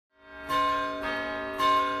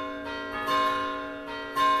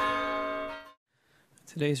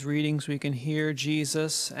Today's readings, we can hear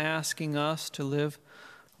Jesus asking us to live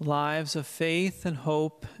lives of faith and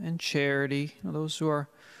hope and charity. Those who are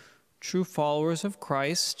true followers of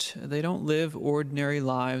Christ, they don't live ordinary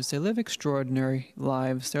lives. They live extraordinary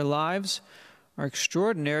lives. Their lives are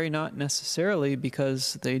extraordinary not necessarily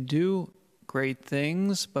because they do great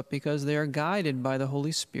things, but because they are guided by the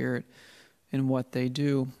Holy Spirit in what they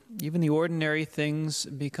do. Even the ordinary things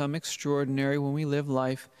become extraordinary when we live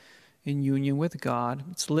life in union with God.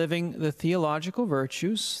 It's living the theological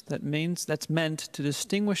virtues that's meant to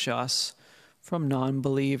distinguish us from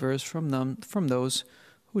non-believers, from those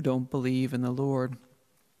who don't believe in the Lord.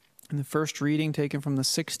 In the first reading taken from the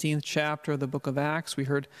 16th chapter of the book of Acts, we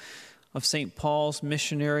heard of St. Paul's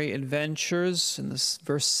missionary adventures. In this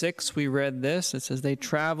verse 6, we read this. It says, they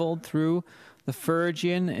traveled through the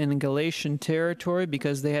Phrygian and Galatian territory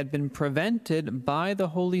because they had been prevented by the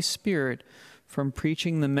Holy Spirit from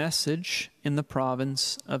preaching the message in the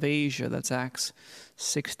province of Asia. That's Acts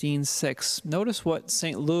 16:6. Notice what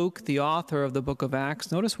St. Luke, the author of the book of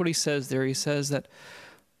Acts, notice what he says there. He says that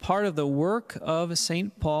part of the work of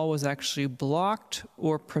St. Paul was actually blocked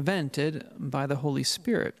or prevented by the Holy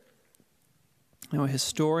Spirit. Now, a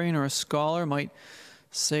historian or a scholar might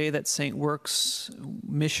say that St. Luke's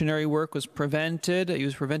missionary work was prevented. He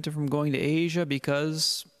was prevented from going to Asia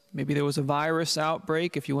because maybe there was a virus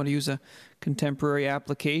outbreak, if you want to use a contemporary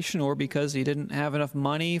application, or because he didn't have enough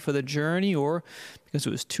money for the journey, or because it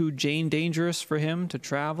was too dangerous for him to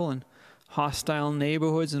travel in hostile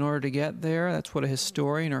neighborhoods in order to get there. That's what a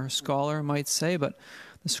historian or a scholar might say. But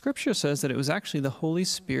the Scripture says that it was actually the Holy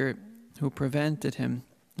Spirit who prevented him.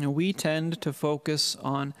 We tend to focus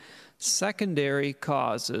on secondary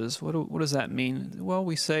causes. What does that mean? Well,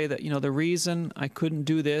 we say that, the reason I couldn't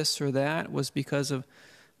do this or that was because of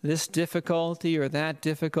this difficulty or that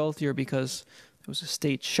difficulty, or because there was a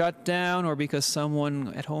state shutdown, or because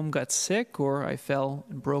someone at home got sick, or I fell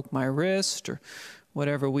and broke my wrist, or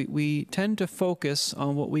whatever. We tend to focus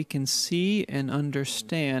on what we can see and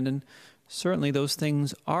understand, and certainly those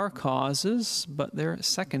things are causes, but they're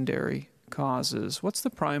secondary causes. What's the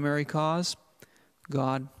primary cause?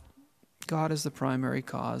 God. God is the primary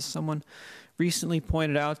cause. Someone recently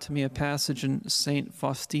pointed out to me a passage in St.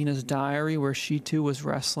 Faustina's diary where she too was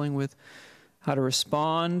wrestling with how to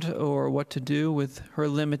respond or what to do with her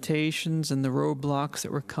limitations and the roadblocks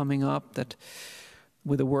that were coming up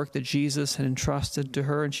with the work that Jesus had entrusted to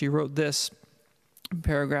her. And she wrote this, in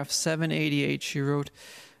paragraph 788, she wrote,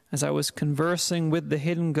 as I was conversing with the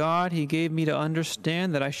hidden God, he gave me to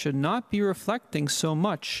understand that I should not be reflecting so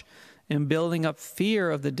much and building up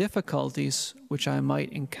fear of the difficulties which I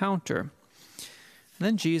might encounter. And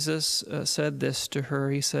then Jesus said this to her.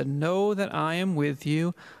 He said, know that I am with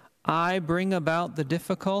you. I bring about the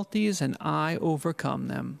difficulties and I overcome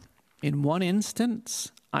them. In one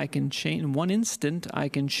instant, I can change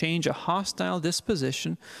a hostile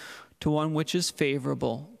disposition to one which is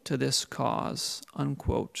favorable to this cause,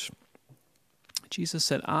 unquote. Jesus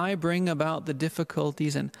said, I bring about the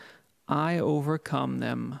difficulties and I overcome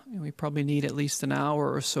them. And we probably need at least an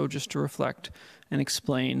hour or so just to reflect and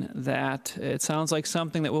explain that. It sounds like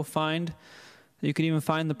something that we'll find. You could even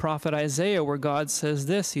find the prophet Isaiah where God says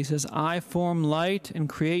this. He says, I form light and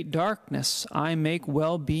create darkness. I make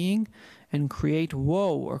well-being and create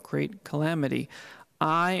woe or create calamity.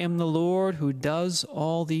 I am the Lord who does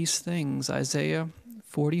all these things. Isaiah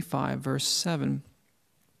 45, verse 7.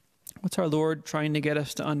 What's our Lord trying to get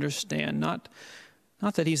us to understand? Not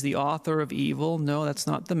that he's the author of evil. No, that's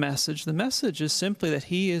not the message. The message is simply that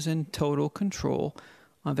he is in total control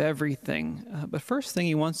of everything. But first thing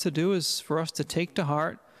he wants to do is for us to take to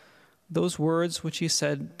heart those words which he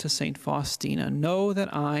said to St. Faustina, know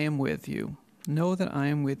that I am with you. Know that I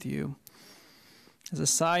am with you. As a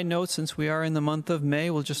side note, since we are in the month of May,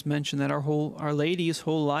 we'll just mention that Our Lady's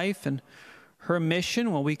whole life and her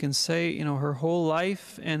mission, well, we can say, her whole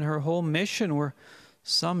life and her whole mission were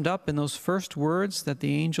summed up in those first words that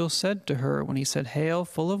the angel said to her when he said, Hail,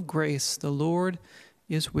 full of grace, the Lord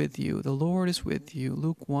is with you. The Lord is with you.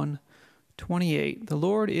 Luke 1:28. The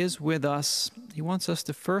Lord is with us. He wants us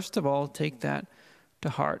to first of all take that to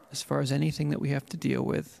heart as far as anything that we have to deal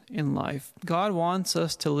with in life. God wants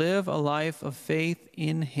us to live a life of faith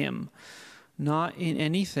in him, not in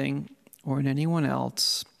anything or in anyone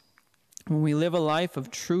else. When we live a life of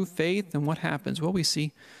true faith, then what happens? Well, we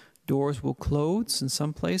see doors will close in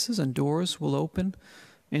some places and doors will open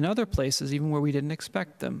in other places, even where we didn't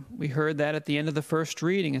expect them. We heard that at the end of the first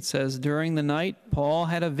reading. It says, during the night, Paul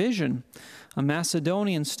had a vision. A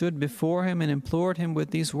Macedonian stood before him and implored him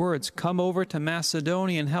with these words, come over to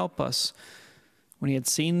Macedonia and help us. When he had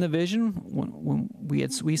seen the vision,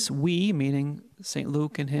 we, meaning St.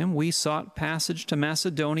 Luke and him, we sought passage to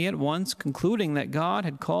Macedonia at once, concluding that God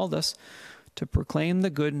had called us to proclaim the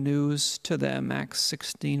good news to them. Acts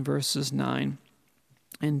 16, verses 9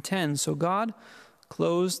 and 10. So God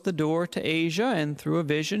closed the door to Asia, and through a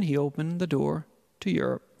vision, he opened the door to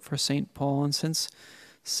Europe for St. Paul. And since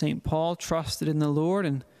St. Paul trusted in the Lord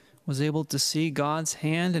and was able to see God's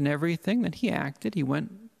hand in everything that he acted, he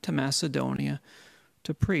went to Macedonia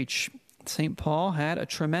to preach. St. Paul had a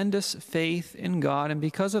tremendous faith in God, and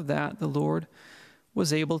because of that, the Lord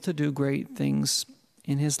was able to do great things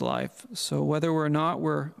in his life. So whether or not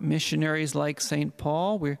we're missionaries like St.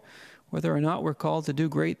 Paul, whether or not we're called to do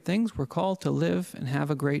great things, we're called to live and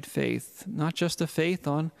have a great faith. Not just a faith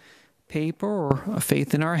on paper or a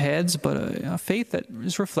faith in our heads, but a faith that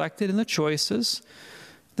is reflected in the choices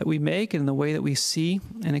that we make and in the way that we see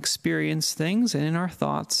and experience things, and in our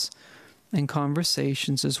thoughts and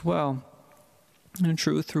conversations as well. In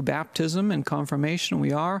truth, through baptism and confirmation,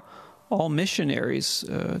 we are all missionaries.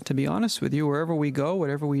 To be honest with you, wherever we go,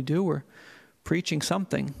 whatever we do, we're preaching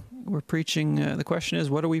something. We're preaching, the question is,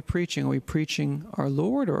 what are we preaching? Are we preaching our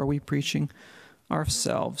Lord, or are we preaching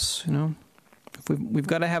ourselves? You know, if we've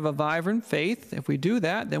got to have a vibrant faith. If we do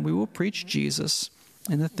that, then we will preach Jesus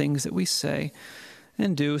in the things that we say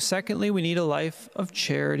and do. Secondly, we need a life of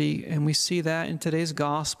charity, and we see that in today's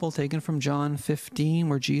gospel taken from John 15,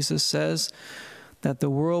 where Jesus says that the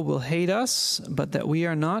world will hate us, but that we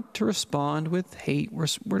are not to respond with hate. We're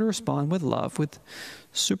to respond with love, with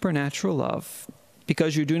supernatural love.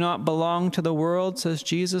 Because you do not belong to the world, says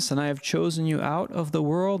Jesus, and I have chosen you out of the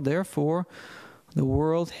world, therefore the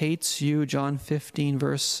world hates you, John 15,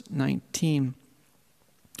 verse 19.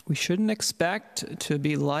 We shouldn't expect to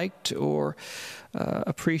be liked or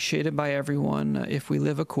appreciated by everyone if we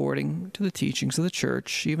live according to the teachings of the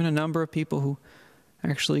church. Even a number of people who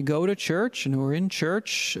actually go to church and who are in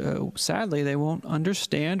church, sadly, they won't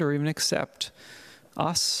understand or even accept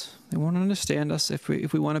us. They won't understand us if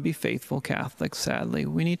we want to be faithful Catholics, sadly.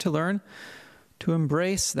 We need to learn to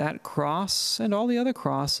embrace that cross and all the other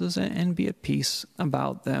crosses and be at peace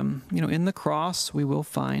about them. You know, in the cross, we will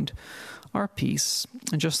find our peace.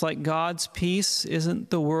 And just like God's peace isn't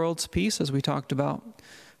the world's peace, as we talked about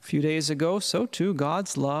a few days ago, so too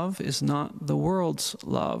God's love is not the world's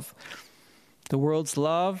love. The world's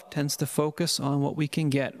love tends to focus on what we can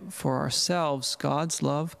get for ourselves. God's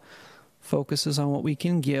love focuses on what we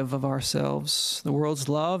can give of ourselves. The world's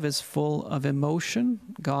love is full of emotion.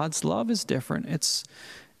 God's love is different. It's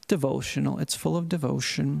devotional. It's full of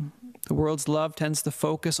devotion. The world's love tends to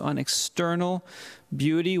focus on external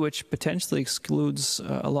beauty, which potentially excludes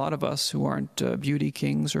a lot of us who aren't beauty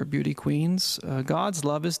kings or beauty queens. God's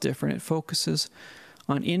love is different. It focuses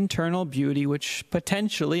on internal beauty, which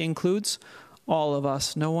potentially includes all of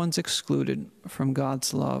us. No one's excluded from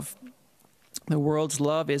God's love. The world's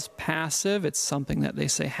love is passive. It's something that they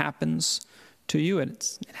say happens to you, and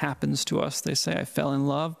it happens to us. They say, I fell in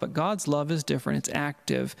love, but God's love is different. It's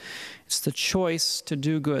active. It's the choice to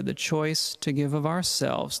do good, the choice to give of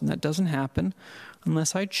ourselves, and that doesn't happen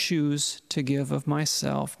unless I choose to give of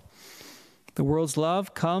myself. The world's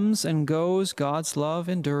love comes and goes. God's love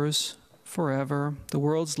endures forever. The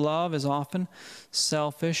world's love is often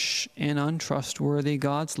selfish and untrustworthy.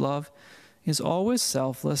 God's love is always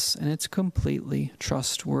selfless, and it's completely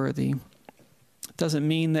trustworthy. It doesn't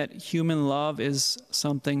mean that human love is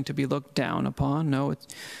something to be looked down upon. No,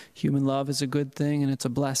 human love is a good thing, and it's a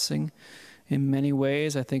blessing in many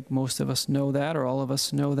ways. I think most of us know that, or all of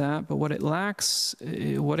us know that. But what it lacks,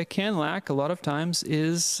 what it can lack a lot of times,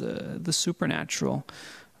 is the supernatural.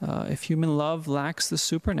 If human love lacks the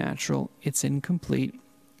supernatural, it's incomplete.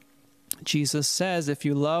 Jesus says, if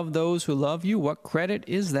you love those who love you, what credit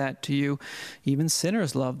is that to you? Even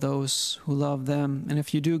sinners love those who love them. And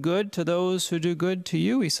if you do good to those who do good to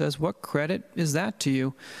you, he says, what credit is that to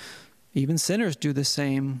you? Even sinners do the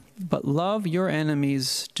same. But love your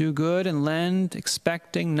enemies, do good and lend,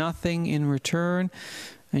 expecting nothing in return,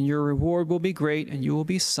 and your reward will be great, and you will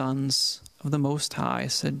be sons of the Most High,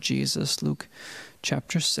 said Jesus, Luke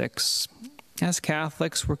chapter 6. As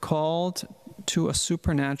Catholics, we're called to a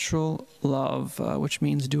supernatural love, which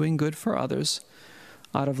means doing good for others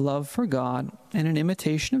out of love for God and an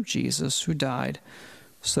imitation of Jesus, who died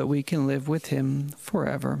so that we can live with him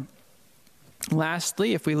forever.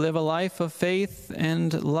 Lastly, if we live a life of faith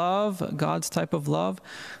and love, God's type of love,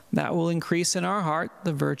 that will increase in our heart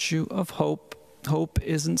the virtue of hope. Hope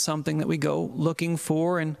isn't something that we go looking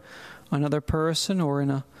for in another person or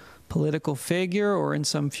in a political figure or in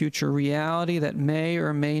some future reality that may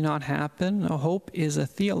or may not happen. No, hope is a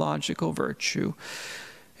theological virtue.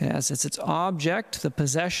 It has its object, the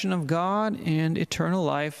possession of God and eternal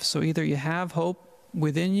life. So either you have hope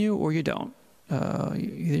within you or you don't. Either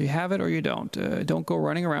you have it or you don't. Don't go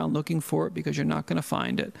running around looking for it, because you're not going to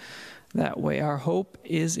find it that way. Our hope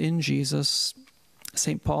is in Jesus.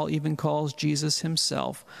 St. Paul even calls Jesus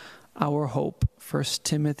himself our hope. 1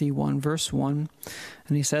 Timothy 1 verse 1.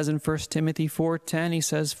 And he says in 1 Timothy 4:10, he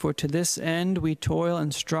says, "For to this end we toil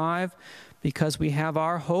and strive, because we have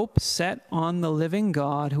our hope set on the living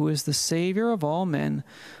God, who is the Savior of all men,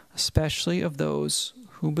 especially of those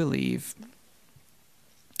who believe."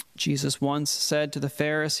 Jesus once said to the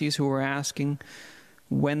Pharisees who were asking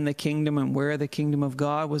when the kingdom and where the kingdom of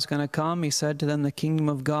God was going to come, he said to them, "The kingdom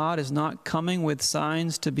of God is not coming with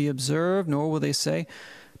signs to be observed, nor will they say,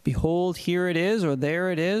 'Behold, here it is,' or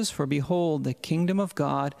 'There it is,' for behold, the kingdom of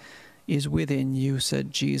God is within you,"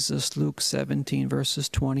 said Jesus, Luke 17, verses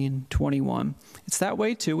 20 and 21. It's that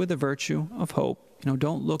way, too, with the virtue of hope.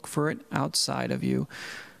 Don't look for it outside of you.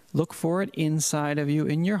 Look for it inside of you,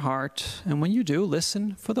 in your heart. And when you do,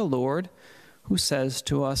 listen for the Lord, who says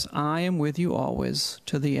to us, "I am with you always,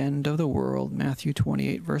 to the end of the world," Matthew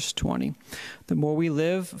 28, verse 20. The more we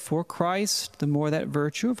live for Christ, the more that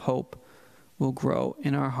virtue of hope will grow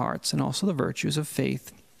in our hearts, and also the virtues of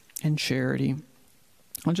faith and charity.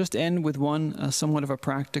 I'll just end with one somewhat of a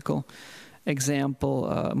practical example.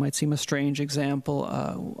 It might seem a strange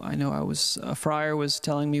example. I know a friar was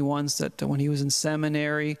telling me once that when he was in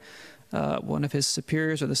seminary, one of his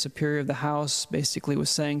superiors, or the superior of the house, basically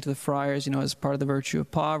was saying to the friars, as part of the virtue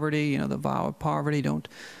of poverty, the vow of poverty, don't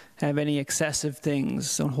have any excessive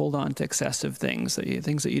things. Don't hold on to excessive things.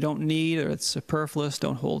 Things that you don't need or it's superfluous,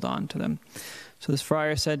 don't hold on to them. So this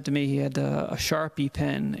friar said to me he had a Sharpie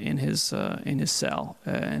pen in his cell,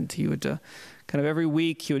 and he would kind of every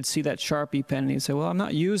week he would see that Sharpie pen, and he'd say, "Well, I'm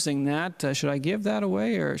not using that. Should I give that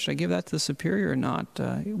away, or should I give that to the superior or not?"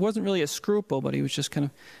 It wasn't really a scruple, but he was just kind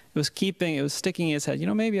of, it was sticking in his head.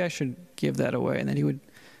 Maybe I should give that away, and then he would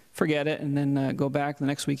forget it, and then go back. The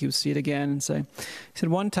next week he would see it again and say, he said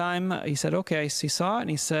one time, he said, "Okay," he saw it, and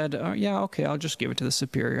he said, "Yeah, okay, I'll just give it to the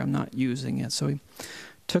superior. I'm not using it." So he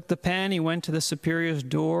took the pen, he went to the superior's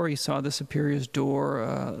door, he saw the superior's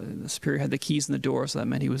door, the superior had the keys in the door, so that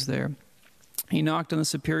meant he was there. He knocked on the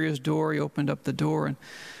superior's door, he opened up the door, and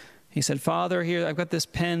he said, "Father, here, I've got this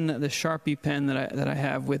pen, this Sharpie pen that I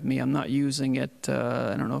have with me. I'm not using it.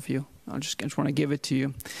 I don't know if I just want to give it to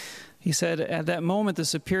you." He said at that moment the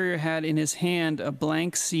superior had in his hand a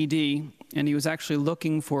blank CD, and he was actually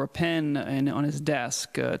looking for a pen on his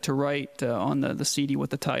desk to write on the CD what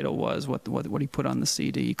the title was, what he put on the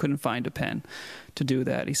CD. He couldn't find a pen to do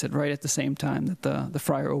that. He said right at the same time that the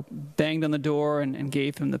friar banged on the door and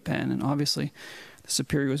gave him the pen, and obviously the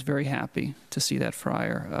superior was very happy to see that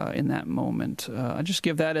friar in that moment. I just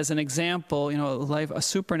give that as an example, a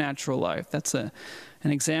supernatural life. That's an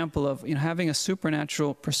example of having a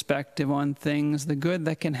supernatural perspective on things, the good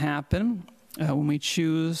that can happen when we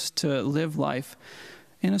choose to live life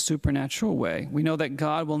in a supernatural way. We know that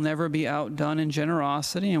God will never be outdone in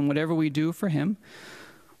generosity, and whatever we do for him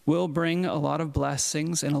will bring a lot of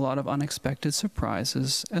blessings and a lot of unexpected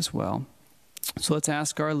surprises as well. So let's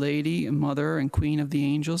ask Our Lady, Mother and Queen of the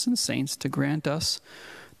angels and saints, to grant us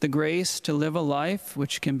the grace to live a life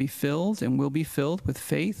which can be filled and will be filled with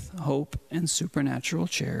faith, hope, and supernatural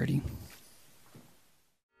charity.